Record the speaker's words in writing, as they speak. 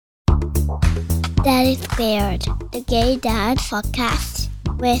Daddy Squared, the Gay Dad podcast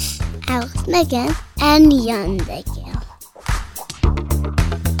with Alex Megan and Jan Degel.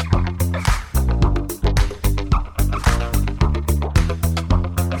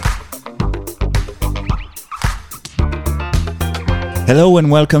 Hello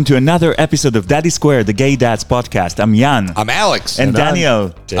and welcome to another episode of Daddy Squared, the Gay Dads podcast. I'm Jan. I'm Alex. And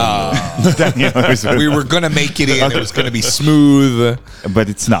Daniel. Daniel. We were going to make it in. It was going to be smooth. But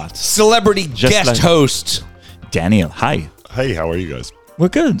it's not. Celebrity guest host. Daniel, hi. Hey, how are you guys? We're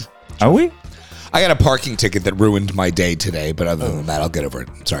good. Are we? I got a parking ticket that ruined my day today, but other than that, I'll get over it.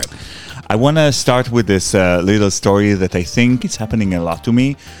 It's all right. I want to start with this little story that I think is happening a lot to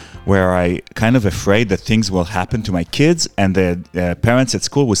me, where I kind of afraid that things will happen to my kids and the parents at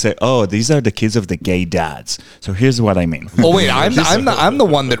school will say, oh, these are the kids of the gay dads. So here's what I mean. Oh, wait, I'm the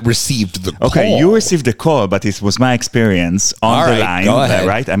one that received the call. Okay, you received the call, but it was my experience on the line, go ahead.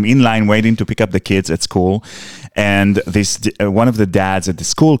 Right? I'm in line waiting to pick up the kids at school. And this one of the dads at the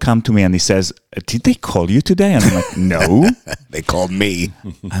school come to me and he says, did they call you today? And I'm like, no. They called me.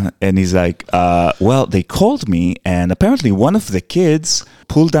 And he's like, well, they called me and apparently one of the kids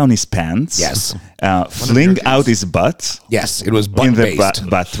pulled down his pants. Yes. Fling out his butt. Yes, it was in the butt-based.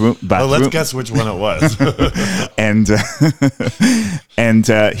 bathroom. Oh, let's guess which one it was. and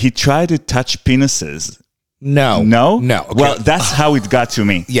he tried to touch penises. No. Okay. Well, that's how it got to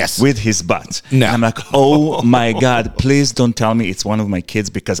me. Yes. With his butt. No. And I'm like, oh my God, please don't tell me it's one of my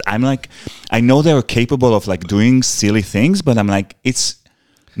kids, because I'm like, I know they're capable of like doing silly things, but I'm like,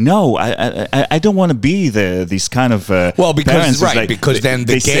 no, I don't want to be these kind of because parents because then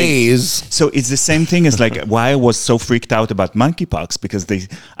the gays. So it's the same thing as like why I was so freaked out about monkeypox, because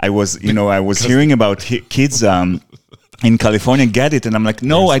I was hearing about kids in California get it, and I'm like,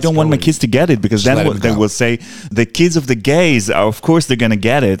 no, I don't want my kids to get it, because then they will say the kids of the gays are, of course they're gonna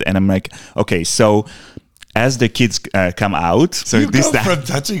get it, and I'm like, okay, so as the kids come out, so you go from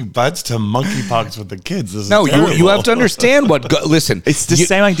touching butts to monkeypox with the kids. This is terrible. You have to understand listen. It's the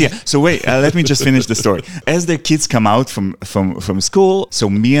same idea. So wait, let me just finish the story. As the kids come out from school, so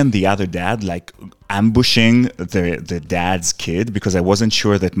me and the other dad like ambushing the dad's kid, because I wasn't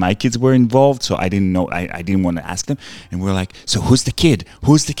sure that my kids were involved, so I didn't know. I didn't want to ask them, and we're like, so who's the kid?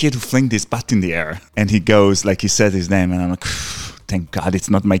 Who's the kid who flinged his butt in the air? And he goes, like he said his name, and I'm like, thank God it's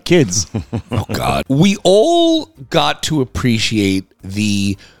not my kids. Oh God. We all got to appreciate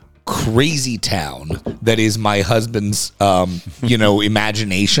the crazy town that is my husband's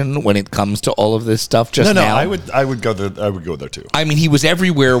imagination when it comes to all of this stuff now. I would go there too. I mean, he was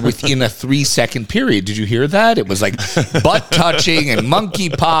everywhere within a 3-second period. Did you hear that? It was like butt touching and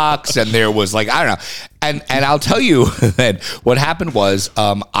monkeypox, and there was like, I don't know. And I'll tell you that what happened was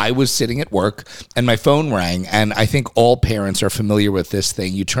I was sitting at work and my phone rang, and I think all parents are familiar with this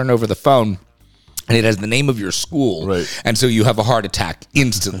thing. You turn over the phone and it has the name of your school. Right. And so you have a heart attack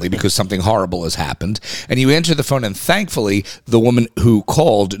instantly because something horrible has happened. And you answer the phone, and thankfully, the woman who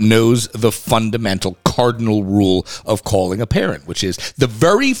called knows the fundamental cardinal rule of calling a parent, which is the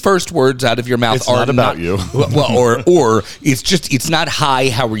very first words out of your mouth are not about you. Well, or it's not hi,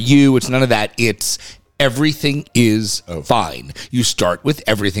 how are you? It's none of that. It's everything is fine. You start with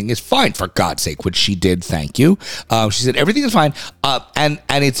everything is fine. For God's sake, which she did. Thank you. She said everything is fine. And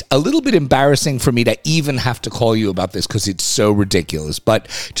it's a little bit embarrassing for me to even have to call you about this because it's so ridiculous. But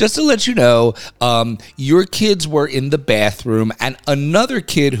just to let you know, your kids were in the bathroom, and another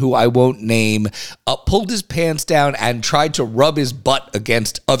kid who I won't name pulled his pants down and tried to rub his butt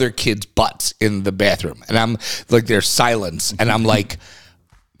against other kids' butts in the bathroom. And I'm like, there's silence, and I'm like,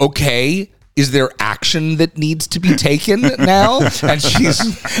 okay. Is there action that needs to be taken now? And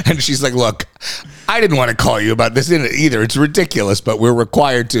she's like, look, I didn't want to call you about this either. It's ridiculous, but we're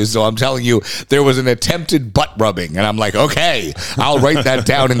required to. So I'm telling you, there was an attempted butt rubbing, and I'm like, okay, I'll write that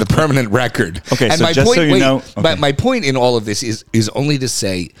down in the permanent record. Okay, and so my just point, so you know, okay. my point in all of this is only to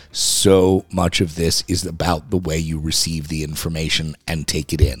say, so much of this is about the way you receive the information and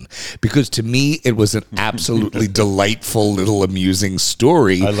take it in. Because to me, it was an absolutely delightful little amusing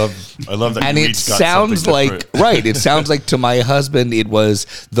story. I love that. And it sounds like, right, it sounds like to my husband, it was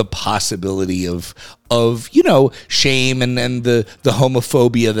the possibility of shame and the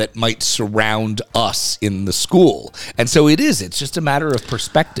homophobia that might surround us in the school. And so it's just a matter of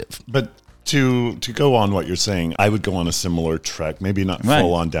perspective. But to go on what you're saying, I would go on a similar trek, maybe not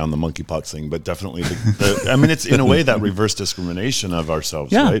full on down the monkeypox thing, but definitely I mean, it's in a way that reverse discrimination of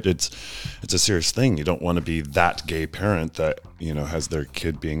ourselves, right? It's a serious thing. You don't want to be that gay parent that, has their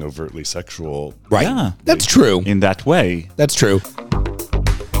kid being overtly sexual. Right. Yeah. That's true. In that way. That's true.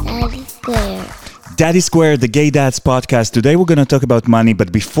 Daddy Squared. Daddy Square, the Gay Dads podcast. Today we're going to talk about money,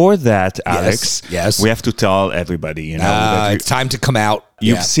 but before that, Alex, yes. we have to tell everybody, that it's time to come out.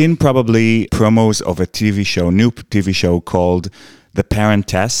 You've seen probably promos of a new TV show called The Parent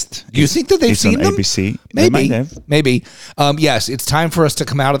Test. Do you think that they've seen them? ABC. Maybe. They might have. Maybe. Yes, it's time for us to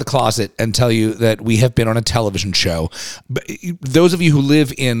come out of the closet and tell you that we have been on a television show. But those of you who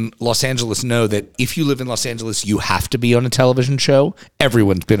live in Los Angeles know that if you live in Los Angeles, you have to be on a television show.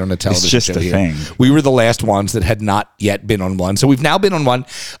 Everyone's been on a television show. It's just a thing. We were the last ones that had not yet been on one. So we've now been on one.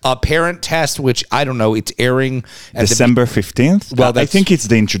 Parent Test, which I don't know, it's airing at December 15th. Well, I think it's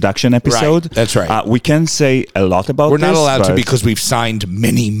the introduction episode. Right, that's right. We can say a lot about We're this. We're not allowed to because we've signed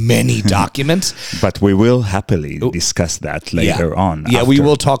many documents. But we will happily discuss that later on. Yeah, we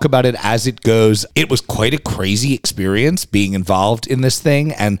will talk about it as it goes. It was quite a crazy experience being involved in this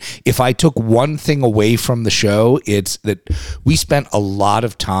thing. And if I took one thing away from the show, it's that we spent a lot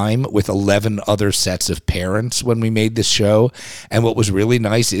of time with 11 other sets of parents when we made this show. And what was really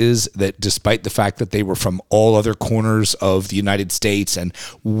nice is that despite the fact that they were from all other corners of the United States and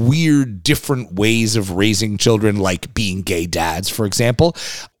weird different ways of raising children, like being gay dads, for example,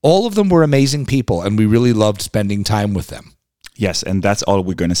 all of them were amazing people, and we really loved spending time with them. Yes, and that's all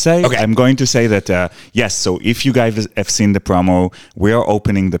we're going to say. Okay. I'm going to say that, yes, so if you guys have seen the promo, we are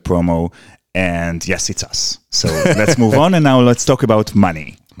opening the promo, and yes, it's us. So let's move on, and now let's talk about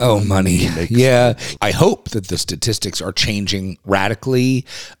money. Oh, money. Yeah. I hope that the statistics are changing radically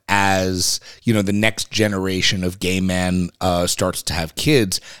as, the next generation of gay men starts to have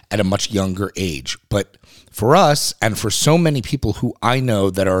kids at a much younger age. But for us, and for so many people who I know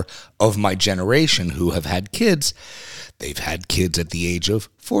that are of my generation who have had kids, they've had kids at the age of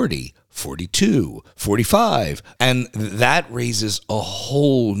 40, 42, 45. And that raises a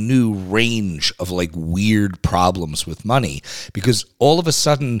whole new range of weird problems with money, because all of a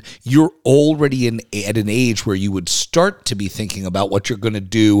sudden you're already at an age where you would start to be thinking about what you're going to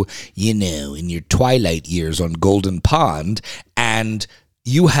do, in your twilight years on Golden Pond, and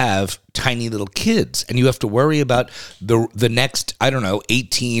you have tiny little kids, and you have to worry about the next,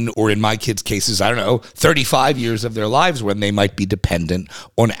 18, or in my kids' cases, 35 years of their lives when they might be dependent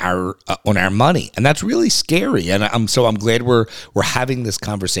on our money, and that's really scary. And I'm glad we're having this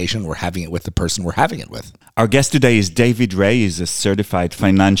conversation. We're having it with the person we're having it with. Our guest today is David Ray. He's a certified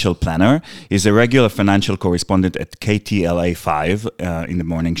financial planner. He's a regular financial correspondent at KTLA 5 in the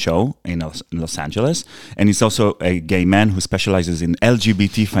morning show in Los Angeles, and he's also a gay man who specializes in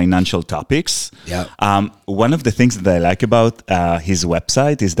LGBT financial topics. Yeah. One of the things that I like about his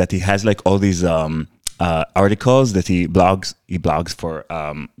website is that he has all these articles that he blogs for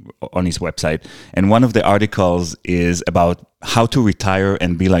on his website, and one of the articles is about how to retire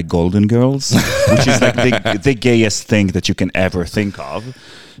and be like Golden Girls, which is the gayest thing that you can ever think of.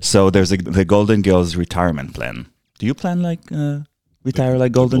 So there's the Golden Girls retirement plan. Do you plan retire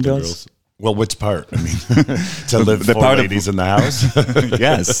like Golden Girls? Well, which part? I mean, to live the four ladies in the house?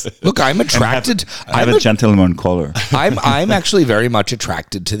 Yes. Look, I'm attracted. Have a gentleman caller. I'm actually very much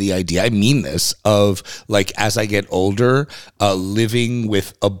attracted to the idea. I mean this, of as I get older, living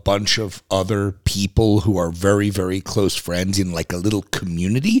with a bunch of other people who are very, very close friends in a little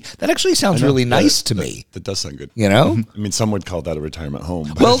community. That actually sounds really nice to me. That does sound good. I mean, some would call that a retirement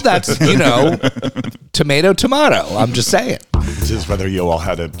home. Well, that's, tomato. I'm just saying. It's just whether you all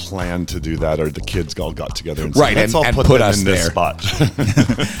had a plan to do that, or the kids all got together and right, said, and put us in there. This spot.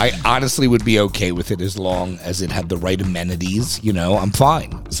 I honestly would be okay with it as long as it had the right amenities. I'm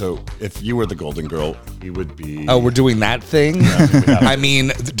fine. So if you were the Golden Girl, you would be... Oh, we're doing that thing? Yeah, I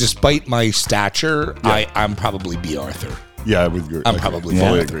mean, despite my stature, yeah. I'm probably B. Arthur. Yeah, I would agree. I'm probably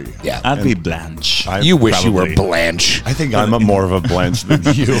fully agree. Yeah, I'd be Blanche. You wish you were Blanche. I think I'm more of a Blanche than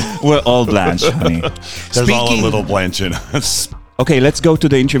you. We're all Blanche, honey. There's all a little Blanche in us. Okay, let's go to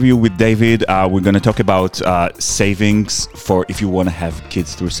the interview with David. We're going to talk about savings for if you want to have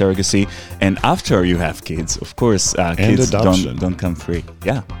kids through surrogacy, and after you have kids, of course, kids don't come free.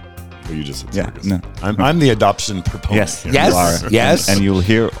 Yeah. Well, you just said surrogacy. No. I'm the adoption proponent. Yes, here. Yes, you are. yes, and you'll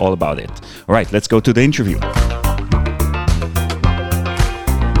hear all about it. All right, let's go to the interview.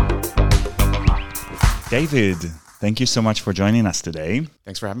 David, thank you so much for joining us today.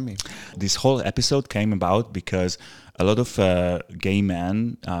 Thanks for having me. This whole episode came about because a lot of gay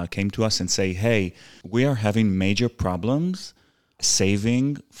men came to us and say, hey, we are having major problems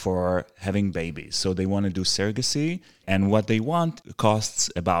saving for having babies. So they want to do surrogacy, and what they want costs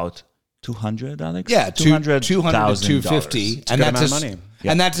about $200, Alex? Yeah, $200 to $250, and that's money.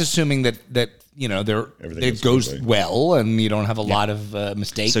 Yeah. And that's assuming that it goes well, and you don't have a lot of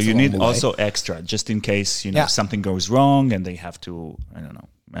mistakes. So you need also extra, just in case something goes wrong, and they have to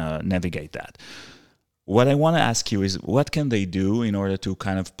navigate that. what I want to ask you is, what can they do in order to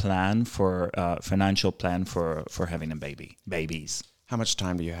kind of plan for financial plan for having a babies? How much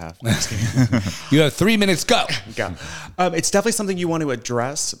time do you have? You have 3 minutes, go. It's definitely something you want to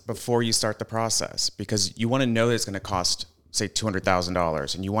address before you start the process, because you want to know that it's going to cost, say,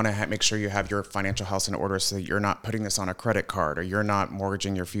 $200,000, and you want to make sure you have your financial house in order so that you're not putting this on a credit card or you're not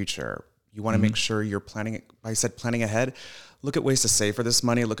mortgaging your future. You want to make sure you're planning ahead. Look at ways to save for this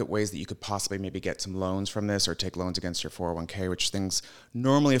money. Look at ways that you could possibly maybe get some loans from this or take loans against your 401k, which things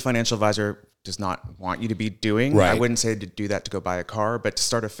normally a financial advisor does not want you to be doing. Right. I wouldn't say to do that to go buy a car, but to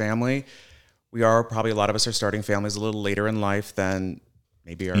start a family, a lot of us are starting families a little later in life than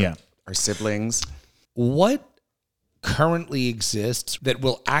maybe our siblings. What currently exists that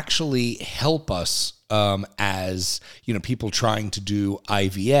will actually help us as people trying to do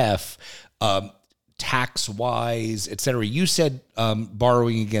IVF, tax wise, et cetera? You said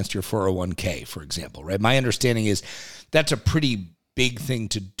borrowing against your 401k, for example, right? My understanding is that's a pretty big thing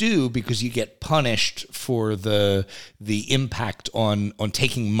to do because you get punished for the impact on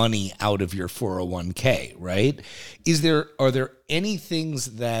taking money out of your 401k, right? Are there any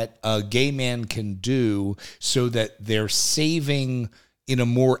things that a gay man can do so that they're saving in a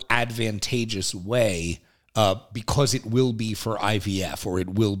more advantageous way because it will be for IVF or it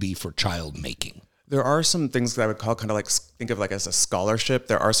will be for child making? There are some things that I would call kind of like, think of like as a scholarship.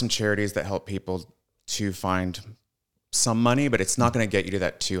 There are some charities that help people to find some money, but it's not going to get you to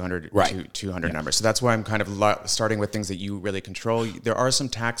that 200 number. So that's why I'm kind of starting with things that you really control. There are some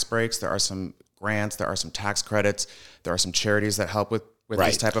tax breaks, there are some grants, there are some tax credits, there are some charities that help with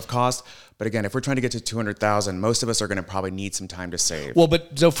this type of cost. But again, if we're trying to get to 200,000, most of us are going to probably need some time to save. Well,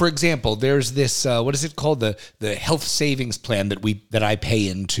 but so for example, there's this what is it called, the health savings plan that I pay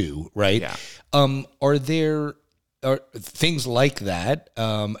into, right? Yeah. Are there things like that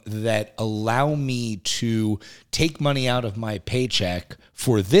that allow me to take money out of my paycheck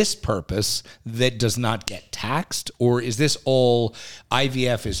for this purpose that does not get taxed? Or is this all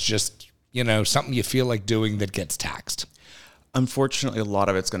IVF is just, something you feel like doing that gets taxed? Unfortunately, a lot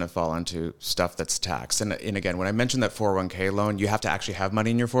of it's going to fall into stuff that's taxed. And again, when I mentioned that 401k loan, you have to actually have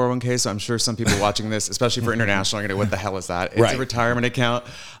money in your 401k. So I'm sure some people watching this, especially for international, are going to, what the hell is that? It's a retirement account.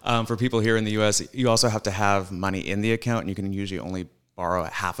 For people here in the US, you also have to have money in the account, and you can usually only borrow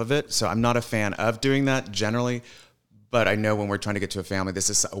half of it. So I'm not a fan of doing that generally. But I know when we're trying to get to a family, this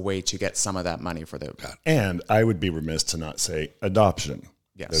is a way to get some of that money for the... And I would be remiss to not say adoption.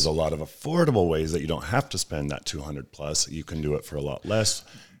 Yes. There's a lot of affordable ways that you don't have to spend that 200 plus. You can do it for a lot less.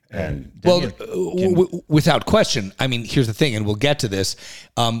 And without question. I mean, here's the thing, and we'll get to this.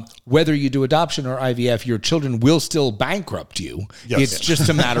 Whether you do adoption or IVF, your children will still bankrupt you. Yes. It's just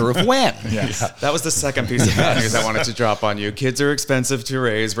a matter of when. Yes. Yeah. That was the second piece of bad news I wanted to drop on you. Kids are expensive to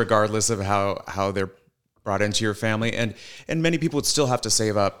raise, regardless of how they're brought into your family. And many people would still have to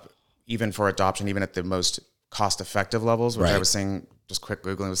save up even for adoption, even at the most cost-effective levels, which I was saying, just quick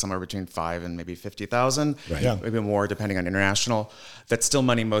Googling, was somewhere between 5 and maybe 50,000, maybe more depending on international. That's still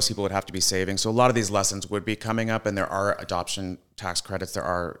money most people would have to be saving. So a lot of these lessons would be coming up, and there are adoption tax credits. There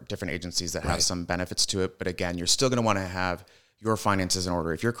are different agencies that have some benefits to it. But again, you're still going to want to have your finances in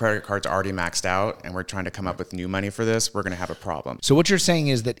order. If your credit card's already maxed out and we're trying to come up with new money for this, we're going to have a problem. So what you're saying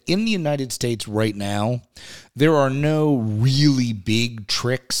is that in the United States right now, there are no really big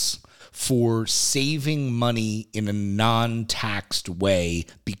tricks for saving money in a non-taxed way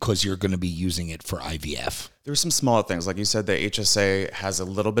because you're going to be using it for IVF. There's some small things. Like you said, the HSA has a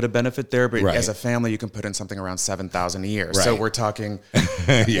little bit of benefit there, but as a family, you can put in something around $7,000 a year. So we're talking,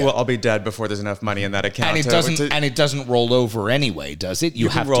 well, I'll be dead before there's enough money in that account. And it doesn't roll over anyway, does it? You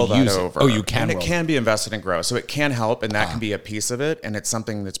have to roll that over. Oh, you can. And it can be invested and grow. So it can help, and that can be a piece of it. And it's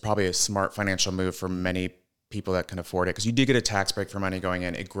something that's probably a smart financial move for many people that can afford it, because you do get a tax break for money going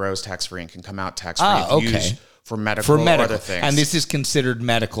in. It grows tax-free and can come out tax-free used for medical or other things. And this is considered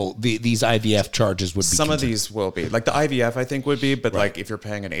medical. These IVF charges would be Some of these will be. Like the IVF, I think, would be, but like if you're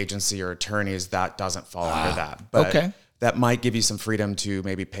paying an agency or attorneys, that doesn't fall under that. But that might give you some freedom to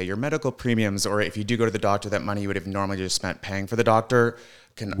maybe pay your medical premiums, or if you do go to the doctor, that money you would have normally just spent paying for the doctor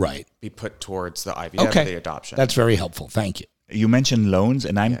can be put towards the IVF or the adoption. That's very helpful. Thank you. You mentioned loans,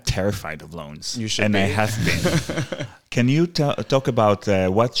 and I'm terrified of loans. You should and be. I have been. Can you talk about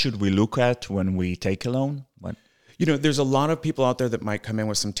what should we look at when we take a loan? What? There's a lot of people out there that might come in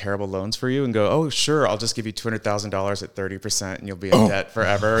with some terrible loans for you and go, oh, sure, I'll just give you $200,000 at 30% and you'll be in debt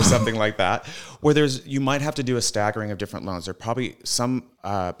forever or something like that. Where you might have to do a staggering of different loans. There are probably some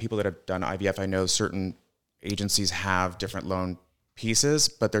people that have done IVF. I know certain agencies have different loan pieces,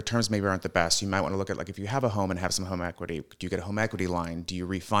 but their terms maybe aren't the best. You might want to look at, like, if you have a home and have some home equity, do you get a home equity line? Do you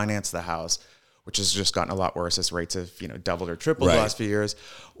refinance the house? which has just gotten a lot worse as rates have, doubled or tripled the last few years,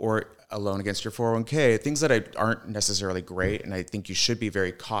 or a loan against your 401k, things that aren't necessarily great. And I think you should be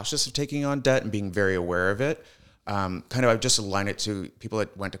very cautious of taking on debt and being very aware of it. I just align it to people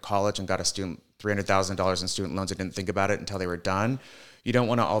that went to college and got $300,000 in student loans and didn't think about it until they were done. You don't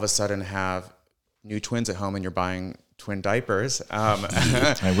want to all of a sudden have new twins at home and you're buying twin diapers.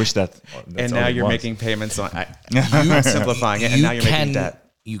 I wish that's and now you're making payments on. I'm simplifying it, and now you're making debt.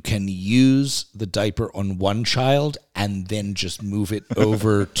 You can use the diaper on one child and then just move it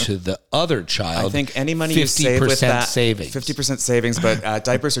over to the other child. I think any money you save with that, 50% savings, but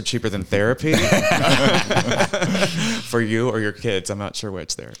diapers are cheaper than therapy for you or your kids. I'm not sure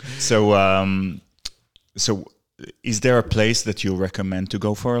which there. So is there a place that you recommend to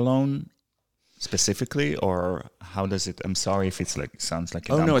go for a loan specifically, or how does it? I'm sorry if it's sounds like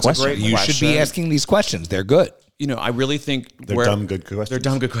a dumb it's question. a great You question. should be asking these questions. They're good. I really think they're dumb good questions. They're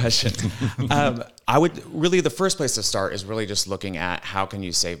dumb good questions. I would really, the first place to start is really just looking at how can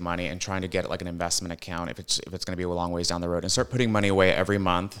you save money and trying to get like an investment account if it's going to be a long ways down the road, and start putting money away every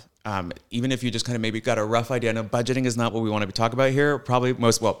month. Even if you just kind of maybe got a rough idea. No, budgeting is not what we want to be talking about here. Probably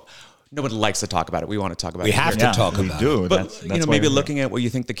nobody likes to talk about it. We want to talk about it. We have to talk about it. But that's maybe looking at what you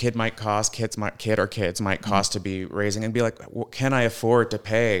think the kid might cost, kids might cost to be raising, and be like, can I afford to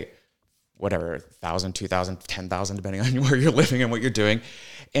pay whatever, $1,000, $2,000, $10,000, depending on where you're living and what you're doing,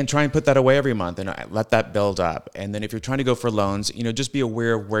 and try and put that away every month and let that build up. And then if you're trying to go for loans, just be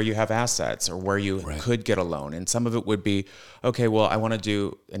aware of where you have assets or where you could get a loan. And some of it would be, okay, well, I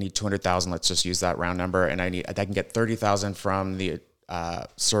need 200,000. Let's just use that round number. And I can get 30,000 from the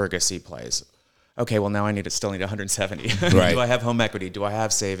surrogacy plays. Okay, well, now still need 170. Right. Do I have home equity? Do I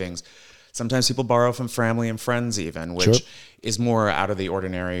have savings? Sometimes people borrow from family and friends even, which is more out of the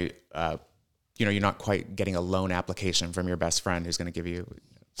ordinary. You're not quite getting a loan application from your best friend who's going to give you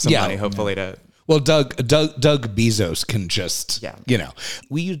some money, hopefully to. Well, Doug Bezos can just,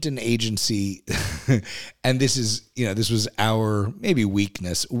 we used an agency and this was our maybe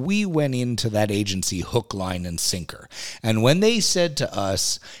weakness. We went into that agency hook, line, and sinker. And when they said to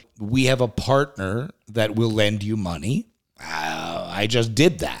us, we have a partner that will lend you money, I just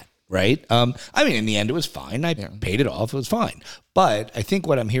did that. Right. In the end, it was fine. I paid it off. It was fine. But I think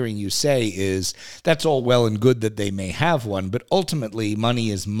what I'm hearing you say is that's all well and good that they may have one, but ultimately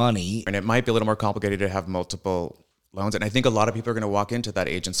money is money. And it might be a little more complicated to have multiple loans. And I think a lot of people are going to walk into that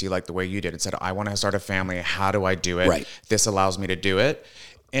agency like the way you did and said, I want to start a family. How do I do it? Right. This allows me to do it.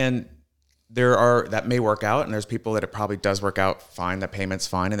 And that may work out, and there's people that it probably does work out fine, that payment's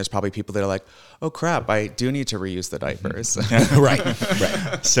fine, and there's probably people that are like, oh crap, I do need to reuse the diapers.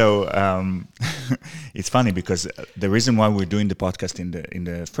 Right. So it's funny because the reason why we're doing the podcast in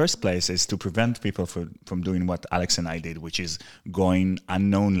the first place is to prevent people from doing what Alex and I did, which is going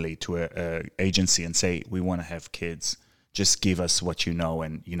unknownly to a agency and say, we want to have kids, just give us what you know,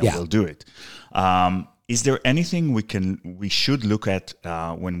 and we'll do it. Is there anything we should look at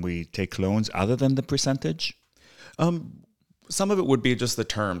when we take loans other than the percentage? Some of it would be just the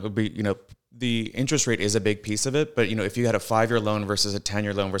term. It would be, the interest rate is a big piece of it, but if you had a 5-year loan versus a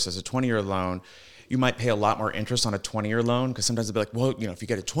 10-year loan versus a 20-year loan, you might pay a lot more interest on a 20-year loan, because sometimes it'll be like, well, if you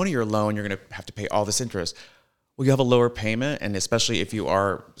get a 20-year loan, you're going to have to pay all this interest. Well, you have a lower payment, and especially if you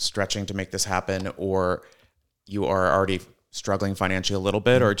are stretching to make this happen, or you are already struggling financially a little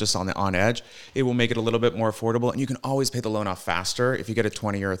bit or just on edge, it will make it a little bit more affordable. And you can always pay the loan off faster if you get a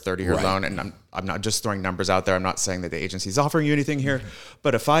 20 or a 30-year loan. And I'm not just throwing numbers out there. I'm not saying that the agency is offering you anything here,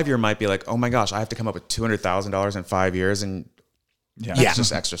 but a 5-year might be like, oh my gosh, I have to come up with $200,000 in 5 years. And that's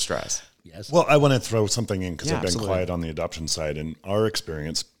just extra stress. Yes. Well, I want to throw something in because I've been absolutely. quiet on the adoption side. In our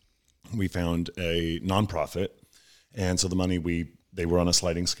experience, we found a nonprofit. And so the money they were on a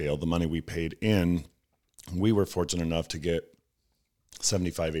sliding scale. The money we paid in, we were fortunate enough to get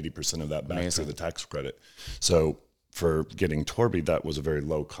 75-80% of that back through the tax credit. So for getting Torby, that was a very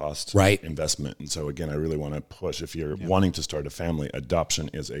low cost investment. And so again, I really want to push, if you're wanting to start a family,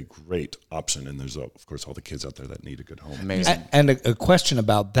 adoption is a great option. And there's of course all the kids out there that need a good home. Amazing. And a question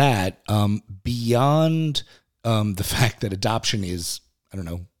about that, beyond the fact that adoption is,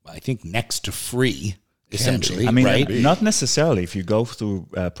 I think next to free. Essentially, not necessarily. If you go through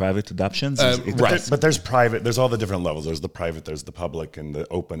private adoptions, but there's private. There's all the different levels. There's the private, there's the public, and the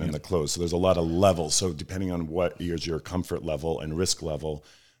open and the closed. So there's a lot of levels. So depending on what is your comfort level and risk level,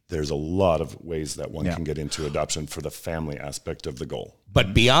 there's a lot of ways that one can get into adoption for the family aspect of the goal.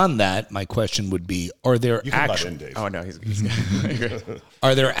 But beyond that, my question would be: are there actual? Dave. Oh no, he's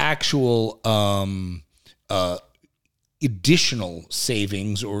are there actual additional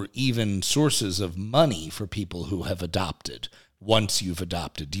savings or even sources of money for people who have adopted once you've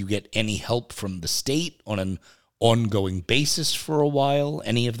adopted? Do you get any help from the state on an ongoing basis for a while?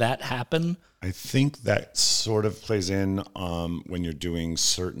 Any of that happen? I think that sort of plays in when you're doing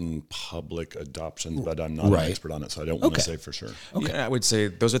certain public adoptions, but I'm not an expert on it, so I don't want to say for sure. Okay. Yeah, I would say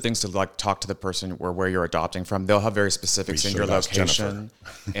those are things to like talk to the person where you're adopting from. They'll have very specifics in your location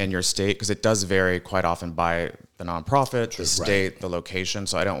and your state, because it does vary quite often by the nonprofit, the state, the location.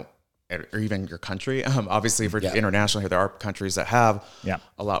 So I don't, or even your country. Obviously, for international here, there are countries that have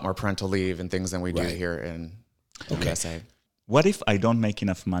a lot more parental leave and things than we do here in the USA. What if I don't make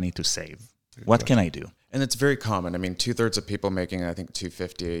enough money to save? What can I do? And it's very common. I mean, 2/3 of people making, I think,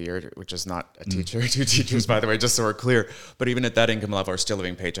 $250 a year, which is not a teacher, 2 teachers, by the way, just so we're clear. But even at that income level, are still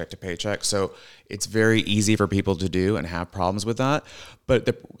living paycheck to paycheck. So it's very easy for people to do and have problems with that. But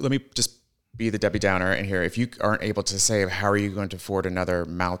let me just be the Debbie Downer in here. If you aren't able to save, how are you going to afford another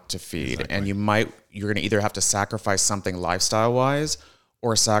mouth to feed? Exactly. And you're going to either have to sacrifice something lifestyle-wise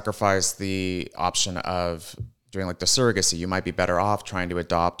or sacrifice the option of doing like the surrogacy. You might be better off trying to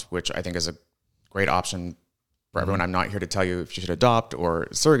adopt, which I think is a great option for everyone. I'm not here to tell you if you should adopt or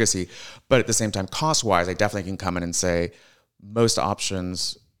surrogacy, but at the same time, cost-wise, I definitely can come in and say most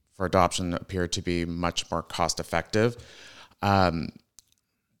options for adoption appear to be much more cost-effective.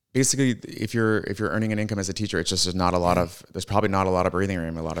 Basically, if you're earning an income as a teacher, it's just there's probably not a lot of breathing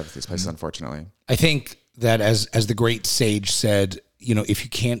room in a lot of these places, unfortunately. I think that as the great sage said, if you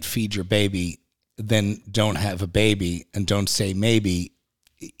can't feed your baby, then don't have a baby, and don't say maybe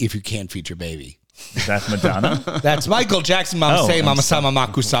if you can't feed your baby. Is that Madonna? That's Michael Jackson. Mama say, Mama sama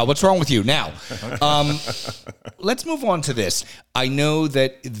makusa. What's wrong with you? Now, let's move on to this. I know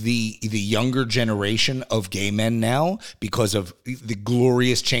that the younger generation of gay men now, because of the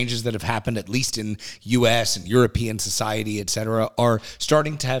glorious changes that have happened, at least in U.S. and European society, et cetera, are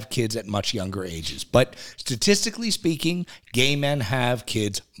starting to have kids at much younger ages. But statistically speaking, gay men have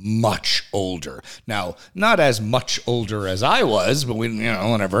kids much older. Now, not as much older as I was, but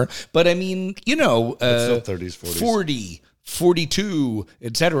whatever. But I mean, still 30s, 40s. 40, 42,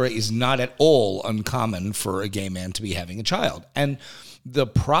 etc., is not at all uncommon for a gay man to be having a child. And the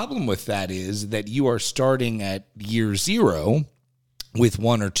problem with that is that you are starting at year 0 with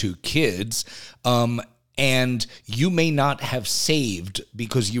 1 or 2 kids, and you may not have saved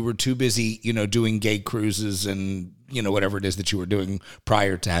because you were too busy, doing gay cruises and, whatever it is that you were doing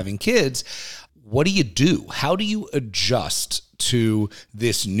prior to having kids. What do you do? How do you adjust to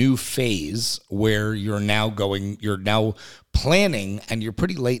this new phase where you're now planning, and you're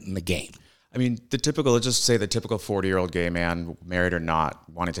pretty late in the game? I mean, let's just say the typical 40-year-old gay man, married or not,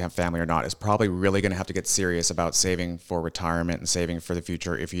 wanting to have family or not, is probably really going to have to get serious about saving for retirement and saving for the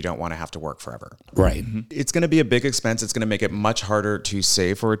future if you don't want to have to work forever. Right. Mm-hmm. It's going to be a big expense. It's going to make it much harder to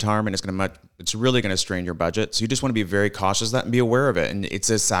save for retirement. It's really going to strain your budget. So you just want to be very cautious of that and be aware of it. And it's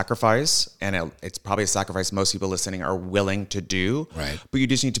a sacrifice, and it's probably a sacrifice most people listening are willing to do. Right. But you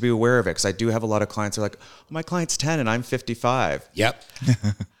just need to be aware of it, because I do have a lot of clients who are like, oh, my client's 10 and I'm 55. Yep.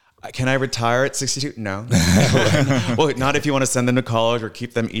 Can I retire at 62? No. Well, not if you want to send them to college or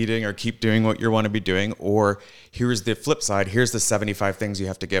keep them eating or keep doing what you want to be doing. Or here's the flip side. Here's the 75 things you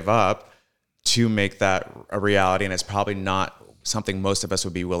have to give up to make that a reality. And it's probably not something most of us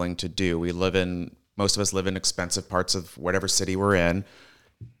would be willing to do. Most of us live in expensive parts of whatever city we're in.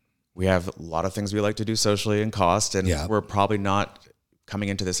 We have a lot of things we like to do socially and cost. And we're probably not coming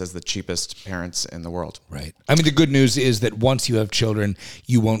into this as the cheapest parents in the world. Right. I mean, the good news is that once you have children,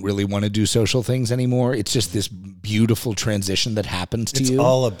 you won't really want to do social things anymore. It's just this beautiful transition that happens to you. It's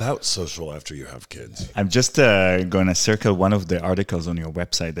all about social after you have kids. I'm just going to circle one of the articles on your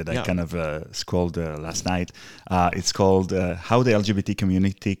website that I kind of scrolled last night. It's called How the LGBT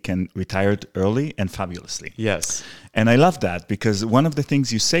Community Can Retire Early and Fabulously. Yes. And I love that, because one of the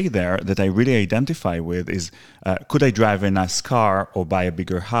things you say there that I really identify with is, could I drive a nice car or buy a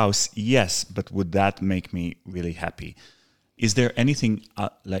bigger house? Yes, but would that make me really happy? Is there anything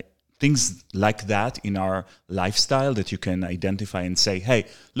things like that in our lifestyle that you can identify and say, hey,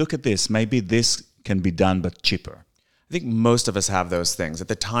 look at this, maybe this can be done but cheaper? I think most of us have those things. At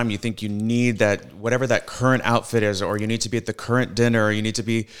the time you think you need that, whatever that current outfit is, or you need to be at the current dinner, or you need to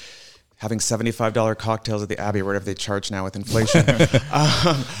be having $75 cocktails at the Abbey, or whatever they charge now with inflation.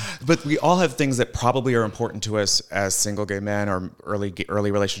 But we all have things that probably are important to us as single gay men or early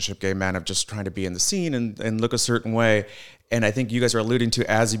relationship gay men, of just trying to be in the scene and look a certain way. And I think you guys are alluding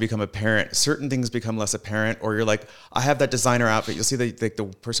to, as you become a parent, certain things become less apparent, or you're like, I have that designer outfit. You'll see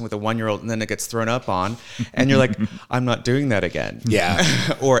the person with the 1-year-old, and then it gets thrown up on, and you're like, I'm not doing that again. Yeah.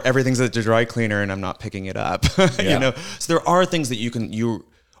 Or everything's at the dry cleaner and I'm not picking it up. So there are things that you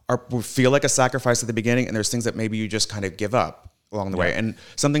feel like a sacrifice at the beginning, and there's things that maybe you just kind of give up. along the way. And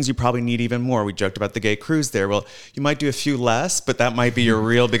some things you probably need even more. We joked about the gay cruise there. Well, you might do a few less, but that might be your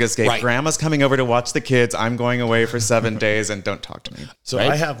real biggest gay. Grandma's coming over to watch the kids. I'm going away for 7 days and don't talk to me. So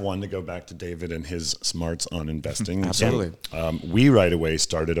I have one to go back to David and his smarts on investing. Absolutely. So, we right away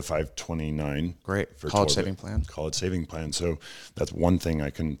started a 529. Great. For College Torbit. saving plan. College saving plan. So that's one thing I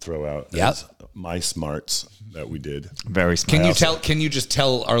can throw out as my smarts that we did. Very smart. Can you just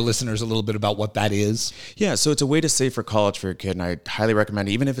tell our listeners a little bit about what that is? Yeah, so it's a way to save for college for your kid, and I highly recommend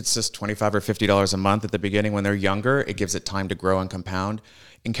it. Even if it's just $25 or $50 a month at the beginning when they're younger, it gives it time to grow and compound.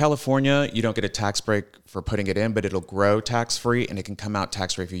 In California, you don't get a tax break for putting it in, but it'll grow tax-free, and it can come out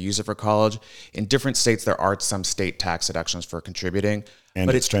tax-free if you use it for college. In different states, there are some state tax deductions for contributing.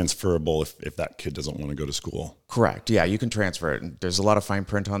 But it's transferable if that kid doesn't want to go to school. Correct. Yeah, you can transfer it. And there's a lot of fine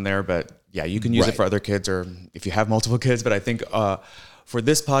print on there, but yeah, you can use it for other kids or if you have multiple kids. But I think for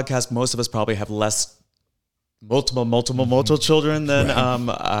this podcast, most of us probably have multiple children than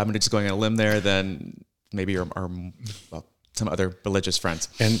I'm just going on a limb there than maybe some other religious friends.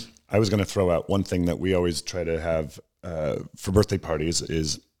 And I was going to throw out one thing that we always try to have for birthday parties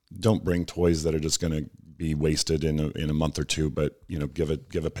is don't bring toys that are just going to be wasted in a month or two, but give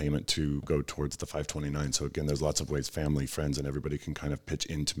a payment to go towards the 529. So again, there's lots of ways family, friends, and everybody can kind of pitch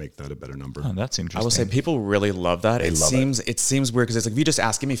in to make that a better number. Oh, that's interesting. I will say people really love that. It seems weird because it's like if you just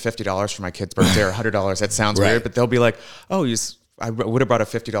ask, give me $50 for my kid's birthday or $100, that sounds weird, but they'll be like, oh, I would have brought a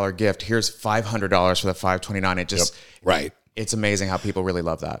 $50 gift. Here's $500 for the 529. It just It's amazing how people really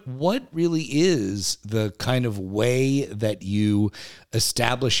love that. What really is the kind of way that you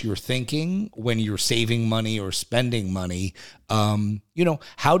establish your thinking when you're saving money or spending money?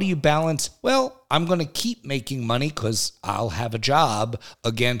 How do you balance, well, I'm going to keep making money because I'll have a job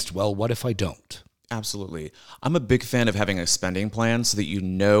against, well, what if I don't? Absolutely. I'm a big fan of having a spending plan so that you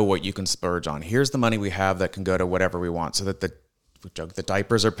know what you can splurge on. Here's the money we have that can go to whatever we want so that the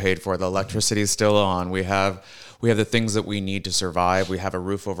diapers are paid for, the electricity is still on. We have the things that we need to survive. We have a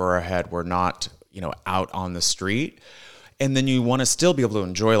roof over our head. We're not, out on the street. And then you want to still be able to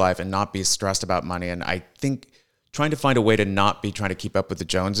enjoy life and not be stressed about money. And I think trying to find a way to not be trying to keep up with the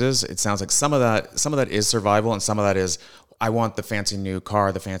Joneses, it sounds like some of that is survival and some of that is I want the fancy new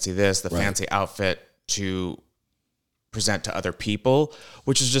car, the fancy this, the fancy outfit to present to other people,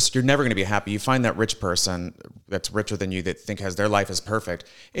 which is just, you're never going to be happy. You find that rich person that's richer than you that has their life is perfect.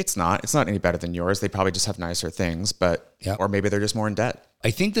 It's not any better than yours. They probably just have nicer things, or maybe they're just more in debt.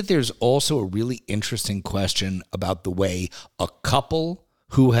 I think that there's also a really interesting question about the way a couple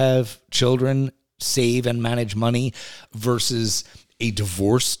who have children save and manage money versus a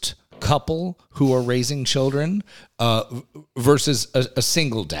divorced couple who are raising children versus a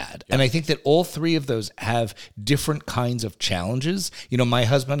single dad. And I think that all three of those have different kinds of challenges. My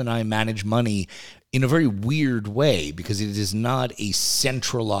husband and I manage money in a very weird way because it is not a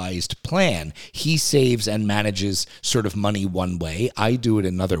centralized plan. He saves and manages sort of money one way. I do it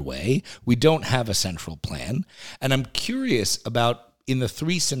another way. We don't have a central plan. And I'm curious about, in the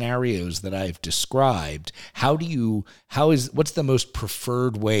three scenarios that I've described, what's the most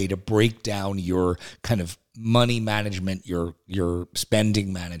preferred way to break down your kind of money management, your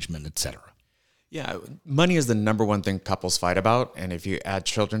spending management, et cetera? Yeah, money is the number one thing couples fight about. And if you add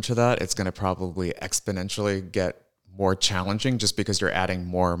children to that, it's going to probably exponentially get more challenging just because you're adding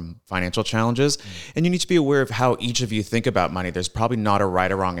more financial challenges. And you need to be aware of how each of you think about money. There's probably not a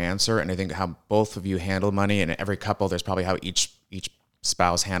right or wrong answer. And I think how both of you handle money, and every couple, there's probably how each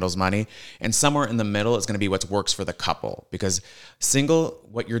spouse handles money. And somewhere in the middle is going to be what works for the couple. Because single,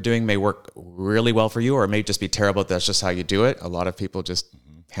 what you're doing may work really well for you, or it may just be terrible. That's just how you do it. A lot of people just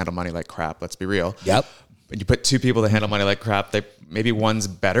handle money like crap. Let's be real. Yep. When you put two people that handle money like crap, maybe one's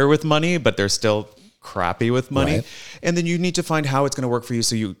better with money, but they're still crappy with money. Right. And then you need to find how it's going to work for you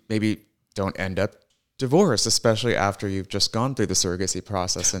so you maybe don't end up divorced, especially after you've just gone through the surrogacy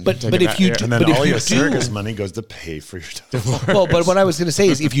process. And but if you do, and then all your surrogacy money goes to pay for your divorce. Well, but what I was going to say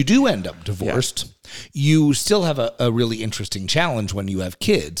is, if you do end up divorced, you still have a really interesting challenge when you have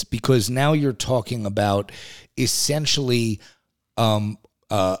kids, because now you're talking about essentially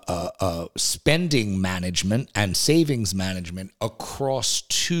spending management and savings management across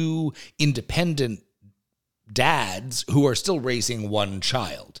two independent dads who are still raising one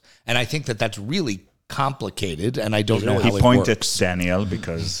child. And I think that that's really complicated, and I don't know how it works. He pointed Daniel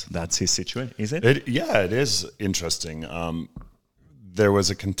because that's his situation, is it? It is interesting. There was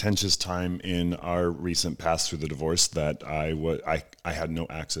a contentious time in our recent pass through the divorce that I had no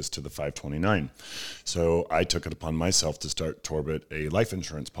access to the 529. So I took it upon myself to start Torbit a life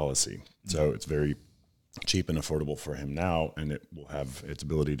insurance policy. So it's very cheap and affordable for him now, and it will have its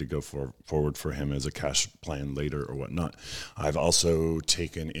ability to go forward for him as a cash plan later or whatnot. I've also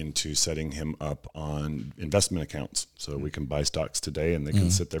taken into setting him up on investment accounts, so we can buy stocks today and they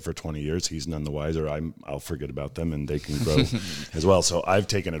can sit there for 20 years. He's none the wiser. I'll forget about them and they can grow as well. So I've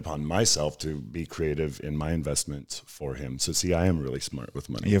taken it upon myself to be creative in my investments for him. So see, I am really smart with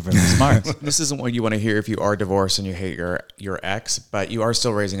money. You're very smart. This isn't what you want to hear if you are divorced and you hate your ex, but you are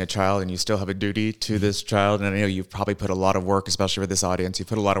still raising a child and you still have a duty to this child. And I know you've probably put a lot of work, especially with this audience, you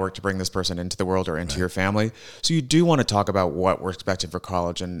put a lot of work to bring this person into the world or into your family. So you do want to talk about what we're expecting for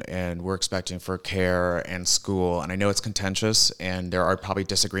college and we're expecting for care and school. And I know it's contentious and there are probably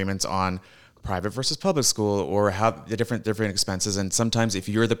disagreements on private versus public school or how the different expenses. And sometimes if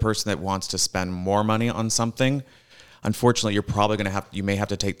you're the person that wants to spend more money on something, unfortunately, you're probably going to you may have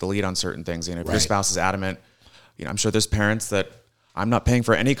to take the lead on certain things. You know, if your spouse is adamant, you know, I'm sure there's parents that I'm not paying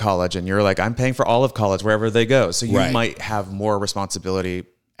for any college and you're like, I'm paying for all of college wherever they go. So you might have more responsibility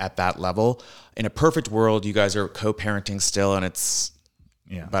at that level. In a perfect world, you guys are co-parenting still and it's,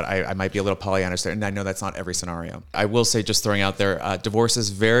 but I might be a little Pollyannish there. And I know that's not every scenario. I will say, just throwing out there, divorce is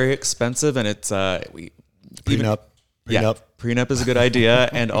very expensive and it's, Prenup. Prenup is a good idea.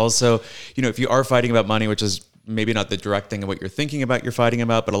 And also, you know, if you are fighting about money, which is maybe not the direct thing of what you're thinking about, you're fighting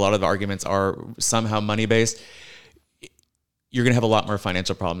about, but a lot of the arguments are somehow money-based, you're going to have a lot more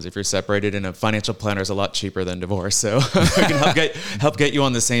financial problems if you're separated, and a financial planner is a lot cheaper than divorce. So it can help get you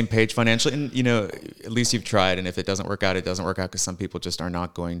on the same page financially. And, you know, at least you've tried. And if it doesn't work out, it doesn't work out, because some people just are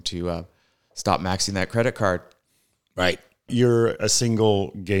not going to stop maxing that credit card. Right. You're a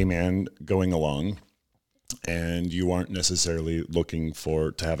single gay man going along and you aren't necessarily looking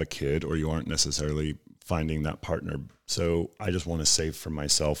to have a kid, or you aren't necessarily finding that partner. So I just want to save for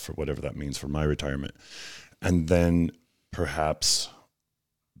myself, for whatever that means, for my retirement. And then perhaps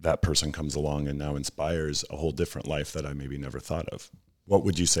that person comes along and now inspires a whole different life that I maybe never thought of. What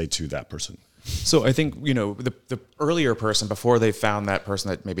would you say to that person? So I think, you know, the earlier person, before they found that person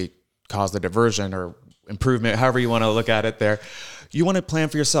that maybe caused the diversion or improvement, however you want to look at it there, you want to plan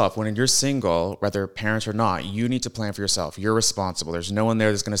for yourself. When you're single, whether parents or not, you need to plan for yourself. You're responsible. There's no one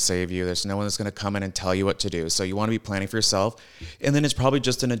there that's going to save you. There's no one that's going to come in and tell you what to do. So you want to be planning for yourself. And then it's probably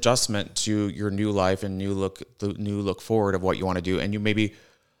just an adjustment to your new life and new look forward of what you want to do. And you maybe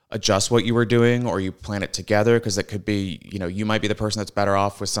adjust what you were doing, or you plan it together, because it could be, you know, you might be the person that's better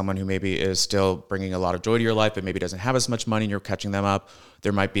off with someone who maybe is still bringing a lot of joy to your life, but maybe doesn't have as much money and you're catching them up.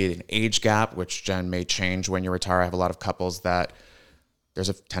 There might be an age gap, which Jen may change when you retire. I have a lot of couples that there's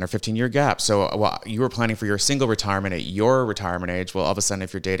a 10 or 15 year gap. So while you were planning for your single retirement at your retirement age, well, all of a sudden,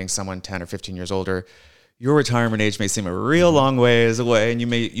 if you're dating someone 10 or 15 years older, your retirement age may seem a real long ways away, and you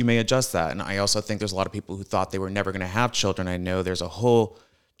may adjust that. And I also think there's a lot of people who thought they were never going to have children. I know there's a whole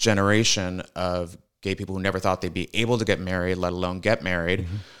generation of gay people who never thought they'd be able to get married, let alone get married.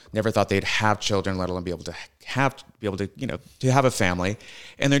 Never thought they'd have children, let alone be able to you know, to have a family.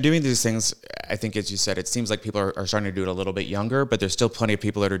 And they're doing these things. I think, as you said, it seems like people are starting to do it a little bit younger, but there's still plenty of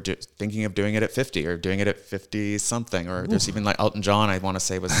people that are thinking of doing it at 50 or doing it at 50 something. Or there's even like Elton John, I want to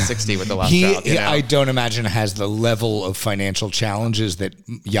say, was 60 with the last job. You know? I don't imagine has the level of financial challenges that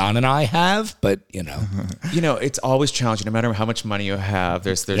Jan and I have, but you know, it's always challenging. No matter how much money you have,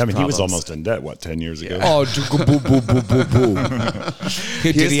 there's I mean, problems. he was almost in debt, 10 years ago? Oh, boo, boo, boo, boo, boo.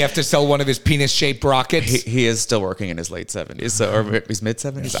 Did he have to sell one of his penis-shaped rockets? He is still working in his late 70s, or his mid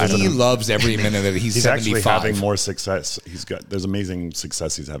 70s. He loves every minute of it. He's 75. Actually having more success. There's amazing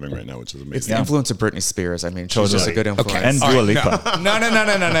success he's having right now, which is amazing. It's the influence of Britney Spears. I mean, she's just a good influence. Okay. And Dua Lipa.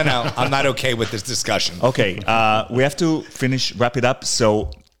 No. I'm not okay with this discussion. Okay, we have to wrap it up.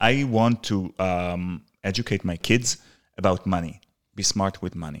 So I want to educate my kids about money. Be smart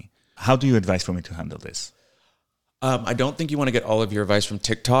with money. How do you advise for me to handle this? I don't think you want to get all of your advice from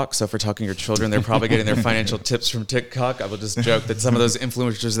TikTok. So if we're talking to your children, they're probably getting their financial tips from TikTok. I will just joke that some of those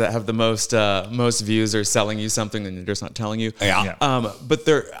influencers that have the most views are selling you something and they're just not telling you. Yeah. But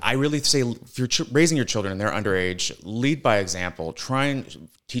I really say, if you're raising your children and they're underage, lead by example. Try and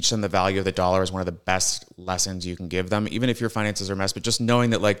teach them the value of the dollar is one of the best lessons you can give them, even if your finances are a mess. But just knowing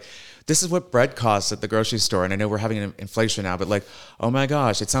that, like, this is what bread costs at the grocery store. And I know we're having an inflation now, but like, oh my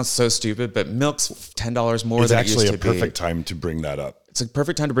gosh, it sounds so stupid, but milk's $10 more than it used to be. It's actually a perfect time to bring that up. It's a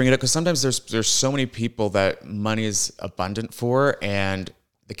perfect time to bring it up, because sometimes there's so many people that money is abundant for, and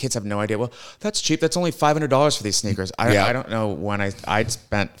the kids have no idea. Well, that's cheap. That's only $500 for these sneakers. I don't know when I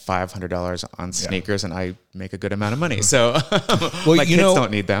spent $500 on sneakers, and I make a good amount of money. So my kids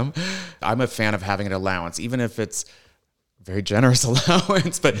don't need them. I'm a fan of having an allowance, even if it's very generous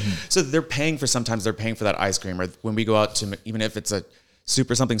allowance. But so sometimes they're paying for that ice cream, or when we go out to, even if it's a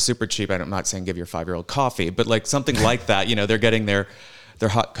something super cheap. I'm not saying give your 5-year-old coffee, but like something like that. They're getting their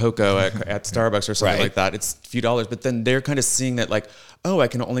hot cocoa at Starbucks or something like that. It's a few dollars, but then they're kind of seeing that like, oh, I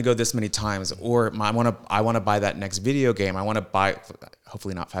can only go this many times, or I want to buy that next video game. I want to buy,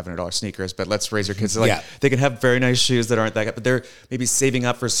 hopefully not $500 sneakers, but let's raise your kids. So they can have very nice shoes that aren't that good, but they're maybe saving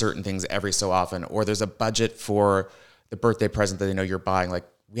up for certain things every so often, or there's a budget for the birthday present that they know you're buying. Like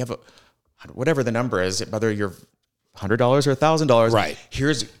we have whatever the number is, whether you're $100 or $1,000. Right.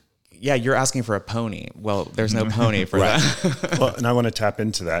 You're asking for a pony. Well, there's no pony for that. Well, and I want to tap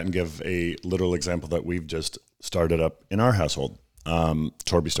into that and give a literal example that we've just started up in our household.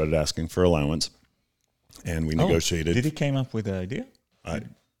 Torby started asking for allowance, and we negotiated. Did he came up with the idea?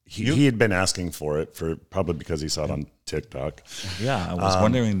 He had been asking for it probably because he saw it on TikTok. Yeah, I was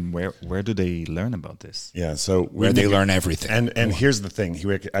wondering where do they learn about this? Yeah, so where they learn everything. And here's the thing: he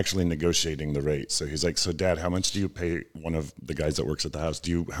was actually negotiating the rate. So he's like, "So, Dad, how much do you pay one of the guys that works at the house?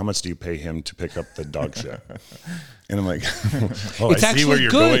 How much do you pay him to pick up the dog shit?" And I'm like, "Oh, It's I see where you're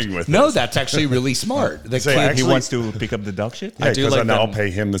good. going with No, this." that's actually really smart. The So kid, actually- He wants to pick up the dog shit? Yeah, do because like then I'll that. pay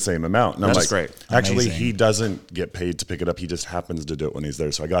him the same amount. And I'm That's like, great. Actually, Amazing. he doesn't get paid to pick it up. He just happens to do it when he's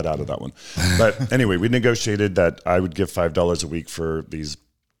there. So I got out of that one. But anyway, we negotiated that I would give $5 a week for these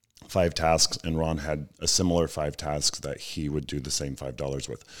 5 tasks, and Ron had a similar 5 tasks that he would do the same $5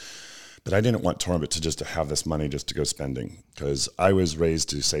 with. But I didn't want Torbit to just have this money just to go spending, because I was raised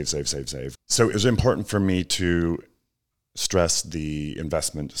to save. So it was important for me to stress the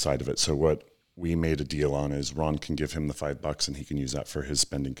investment side of it. So what we made a deal on is Ron can give him the $5 and he can use that for his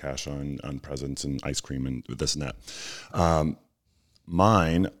spending cash on presents and ice cream and this and that.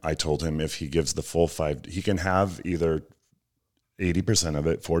 Mine, I told him if he gives the full 5, he can have either 80% of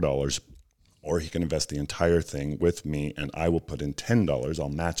it, $4, or he can invest the entire thing with me and I will put in $10. I'll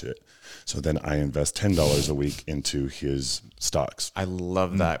match it. So then I invest $10 a week into his stocks. I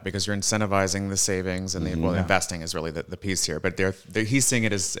love that because you're incentivizing the savings and investing is really the piece here. But he's seeing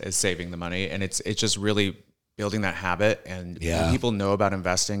it as saving the money, and it's just really building that habit. And when people know about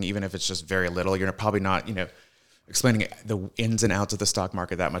investing, even if it's just very little, you're probably not explaining the ins and outs of the stock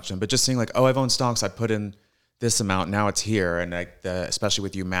market that much, but just seeing like, oh, I've owned stocks, I put in this amount, now it's here, and especially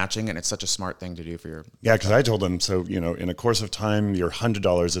with you matching, and it's such a smart thing to do for your. Yeah, because I told him, so in a course of time, your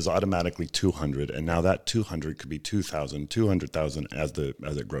 $100 is automatically $200, and now that $200 could be $2,000, $200,000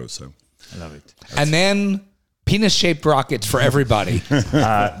 as it grows. So I love it. and then penis-shaped rockets for everybody.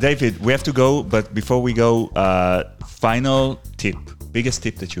 David, we have to go, but before we go, final tip, biggest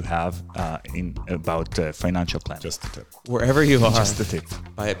tip that you have about financial planning. just the tip. Wherever you are, Just the tip.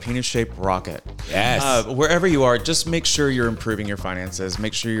 buy a penis-shaped rocket. Yes. Wherever you are, just make sure you're improving your finances.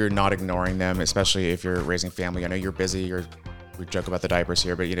 Make sure you're not ignoring them, especially if you're raising family. I know you're busy. We joke about the diapers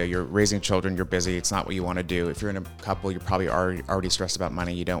here, but you're raising children. You're busy. It's not what you want to do. If you're in a couple, you're probably already stressed about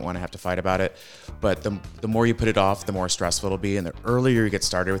money. You don't want to have to fight about it. But the more you put it off, the more stressful it'll be. And the earlier you get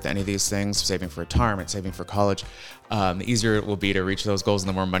started with any of these things, saving for retirement, saving for college, the easier it will be to reach those goals and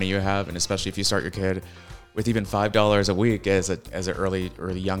the more money you have. And especially if you start your kid with even $5 a week as an early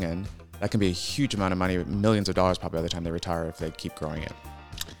youngin', that can be a huge amount of money, millions of dollars probably by the time they retire if they keep growing it.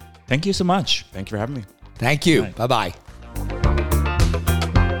 Thank you so much. Thank you for having me. Thank you. Bye-bye.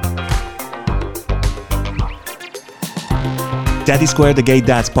 Daddy Square, the Gay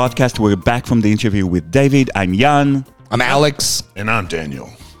Dads podcast. We're back from the interview with David. I'm Jan. I'm Alex. And I'm Daniel.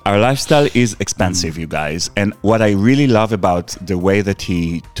 Our lifestyle is expensive, you guys. And what I really love about the way that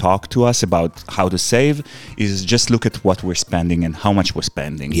he talked to us about how to save is just look at what we're spending and how much we're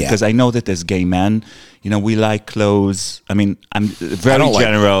spending. Yeah. Because I know that as gay men, we like clothes. I mean, I'm very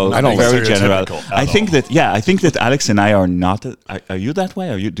general. I don't like very general. stereotypical I think that Alex and I are not. Are you that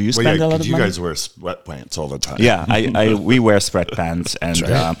way? Do you spend a lot of you money? guys wear sweatpants all the time. Yeah, we wear sweatpants, and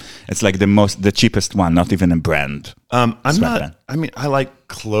it's like the cheapest one, not even a brand. I'm Sweatband. not. I mean, I like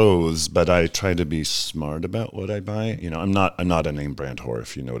clothes, but I try to be smart about what I buy. I'm not a name brand whore,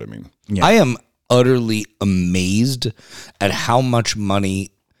 if you know what I mean. Yeah. I am utterly amazed at how much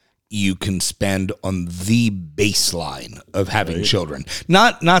money you can spend on the baseline of having children.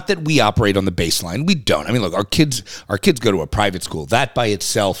 Not that we operate on the baseline. We don't. I mean, look, our kids go to a private school. That by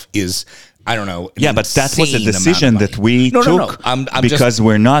itself is, I don't know. Yeah, but that was a insane decision amount of that money. we No. took I'm because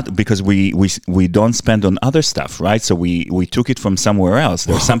just, we don't spend on other stuff, right? So we took it from somewhere else.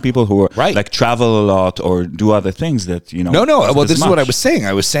 There are some people who Right. like travel a lot or do other things that No. cost Well, as this is what I much. was saying.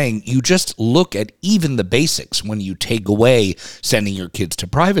 I was saying you just look at even the basics when you take away sending your kids to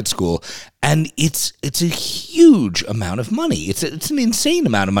private school, and it's a huge amount of money. It's an insane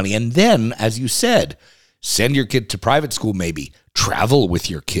amount of money. And then, as you said, Send your kid to private school, maybe. Travel with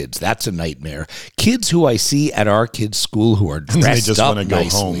your kids. That's a nightmare. Kids who I see at our kids' school who are dressed they just up want to go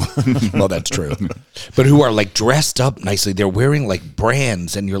nicely. home. Well, that's true. But who are like dressed up nicely. They're wearing like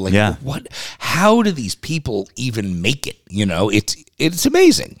brands, and you're like, what? How do these people even make it? You know, it's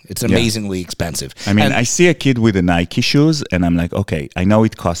amazing. It's amazingly expensive. I mean, I see a kid with the Nike shoes, and I'm like, okay, I know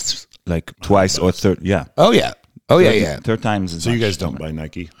it costs like twice or third. Yeah. Oh, yeah. Oh, yeah. Third times. So you guys don't buy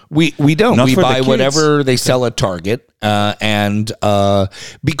Nike? We don't. Not We for the buy kids. whatever they sell at Target, and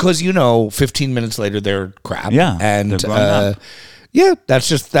because 15 minutes later they're crap. Yeah, and they're grown up. yeah, that's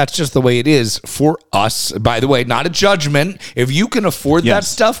just the way it is for us. By the way, not a judgment. If you can afford that Yes.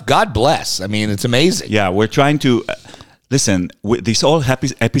 stuff, God bless. I mean, it's amazing. Yeah, we're trying to listen. This whole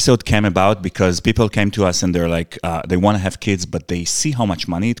episode came about because people came to us and they're like, they want to have kids, but they see how much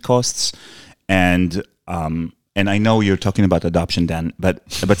money it costs, and I know you're talking about adoption, Dan, but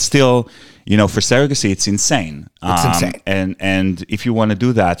still, for surrogacy, it's insane. It's insane. And if you want to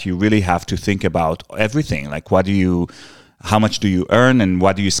do that, you really have to think about everything. Like, how much do you earn, and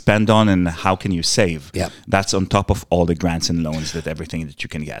what do you spend on, and how can you save? Yeah. That's on top of all the grants and loans, everything that you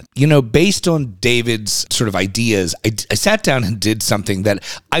can get. Based on David's sort of ideas, I sat down and did something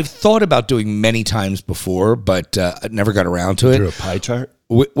that I've thought about doing many times before, but I never got around to it. Through a pie chart?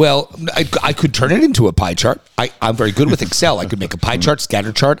 Well, I could turn it into a pie chart. I'm very good with Excel. I could make a pie chart,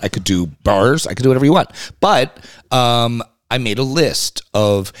 scatter chart. I could do bars. I could do whatever you want. But I made a list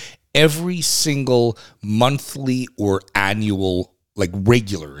of every single monthly or annual, like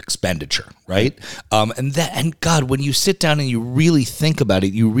regular expenditure, right? And God, when you sit down and you really think about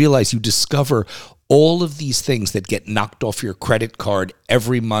it, you realize you discover all of these things that get knocked off your credit card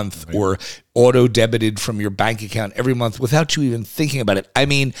every month or auto-debited from your bank account every month without you even thinking about it. I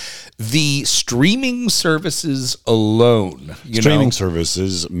mean, the streaming services alone,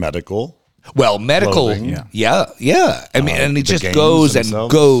 services, medical. Well, medical, Clothing. yeah. I mean, and it the just games goes and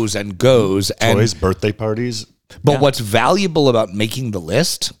themselves. goes and goes. Toys, birthday parties. But what's valuable about making the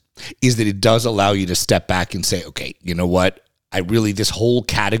list is that it does allow you to step back and say, okay, you know what? This whole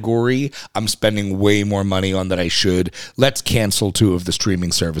category, I'm spending way more money on than I should. Let's cancel 2 of the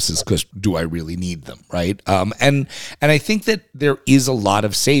streaming services because do I really need them, right? And I think that there is a lot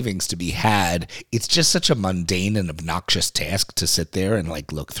of savings to be had. It's just such a mundane and obnoxious task to sit there and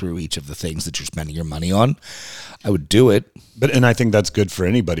like look through each of the things that you're spending your money on. I would do it. And I think that's good for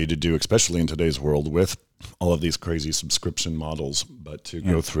anybody to do, especially in today's world with all of these crazy subscription models, but to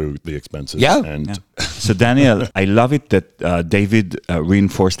go through the expenses. So Daniel, I love it that David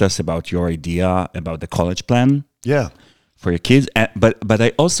reinforced us about your idea about the college plan. Yeah. For your kids, but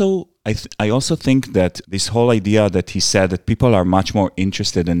I also think that this whole idea that he said that people are much more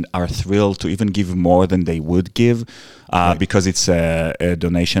interested and are thrilled to even give more than they would give because it's a